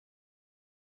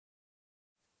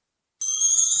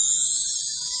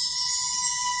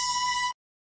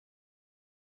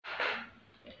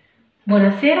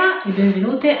Buonasera e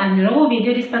benvenute al mio nuovo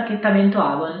video di spacchettamento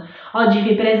Avon. Oggi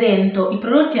vi presento i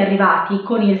prodotti arrivati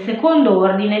con il secondo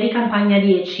ordine di Campagna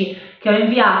 10 che ho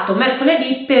inviato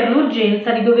mercoledì per l'urgenza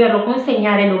di doverlo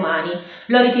consegnare domani.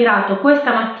 L'ho ritirato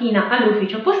questa mattina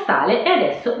all'ufficio postale e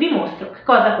adesso vi mostro che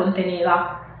cosa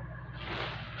conteneva.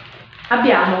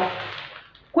 Abbiamo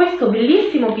questo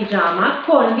bellissimo pigiama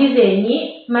con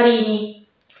disegni marini.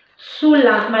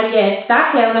 Sulla maglietta,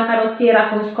 che è una canottiera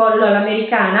con scollo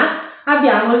all'americana,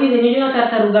 abbiamo il disegno di una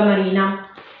tartaruga marina,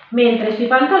 mentre sui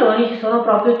pantaloni ci sono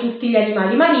proprio tutti gli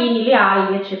animali marini, le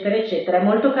alghe, eccetera eccetera. È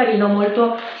molto carino,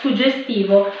 molto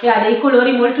suggestivo e ha dei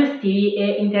colori molto estivi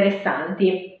e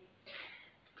interessanti.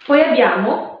 Poi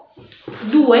abbiamo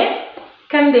due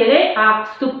candele a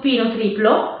stoppino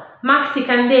triplo, maxi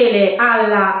candele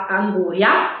alla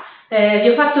anguria. Vi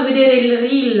ho fatto vedere il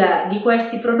reel di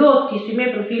questi prodotti sui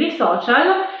miei profili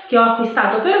social che ho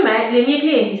acquistato per me. Le mie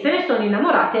clienti se ne sono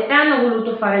innamorate e hanno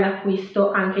voluto fare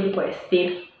l'acquisto anche di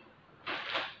questi.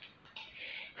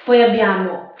 Poi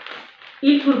abbiamo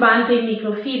il turbante in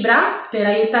microfibra per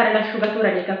aiutare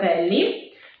l'asciugatura dei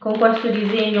capelli con questo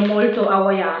disegno molto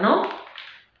hawaiano.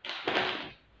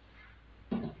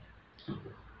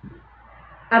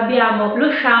 Abbiamo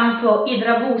lo shampoo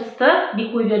Hydra Boost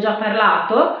di cui vi ho già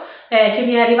parlato, che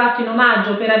mi è arrivato in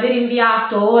omaggio per aver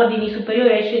inviato ordini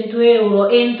superiori ai 100 euro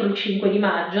entro il 5 di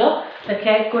maggio,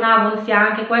 perché con Avon si ha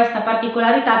anche questa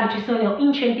particolarità che ci sono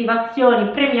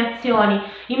incentivazioni, premiazioni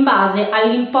in base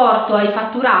all'importo, ai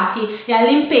fatturati e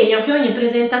all'impegno che ogni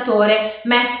presentatore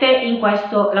mette in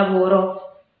questo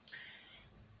lavoro.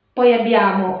 Poi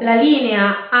abbiamo la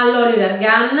linea all'olio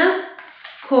d'argan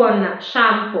con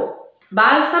shampoo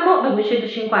balsamo da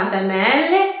 250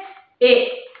 ml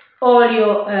e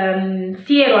olio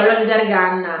siero all'olio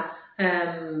d'argan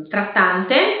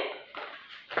trattante.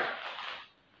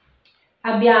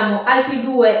 Abbiamo altri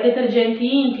due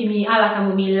detergenti intimi alla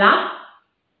camomilla.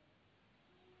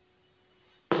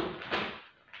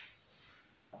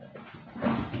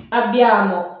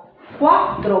 Abbiamo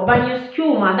 4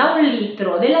 bagnoschiuma da 1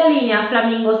 litro della linea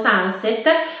Flamingo Sunset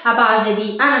a base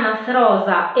di ananas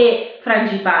rosa e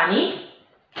frangipani,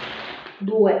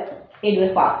 2 e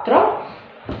 2, 4.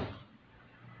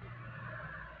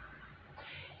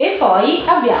 E poi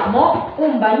abbiamo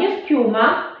un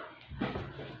bagnoschiuma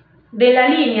della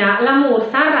linea Lamour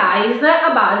Sunrise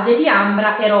a base di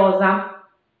ambra e rosa.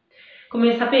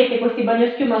 Come sapete questi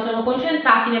bagnoschiuma sono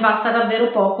concentrati, ne basta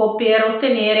davvero poco per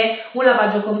ottenere un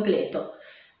lavaggio completo.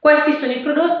 Questi sono i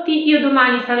prodotti. Io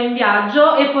domani sarò in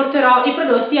viaggio e porterò i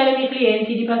prodotti alle mie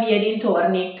clienti di Pavia e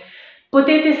dintorni.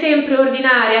 Potete sempre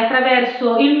ordinare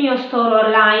attraverso il mio store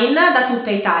online da tutta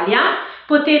Italia.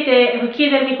 Potete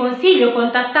chiedermi consiglio,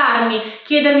 contattarmi,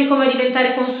 chiedermi come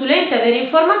diventare consulente, avere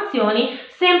informazioni,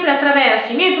 sempre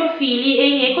attraverso i miei profili e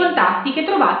i miei contatti che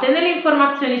trovate nelle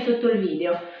informazioni sotto il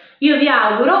video. Io vi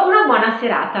auguro una buona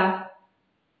serata.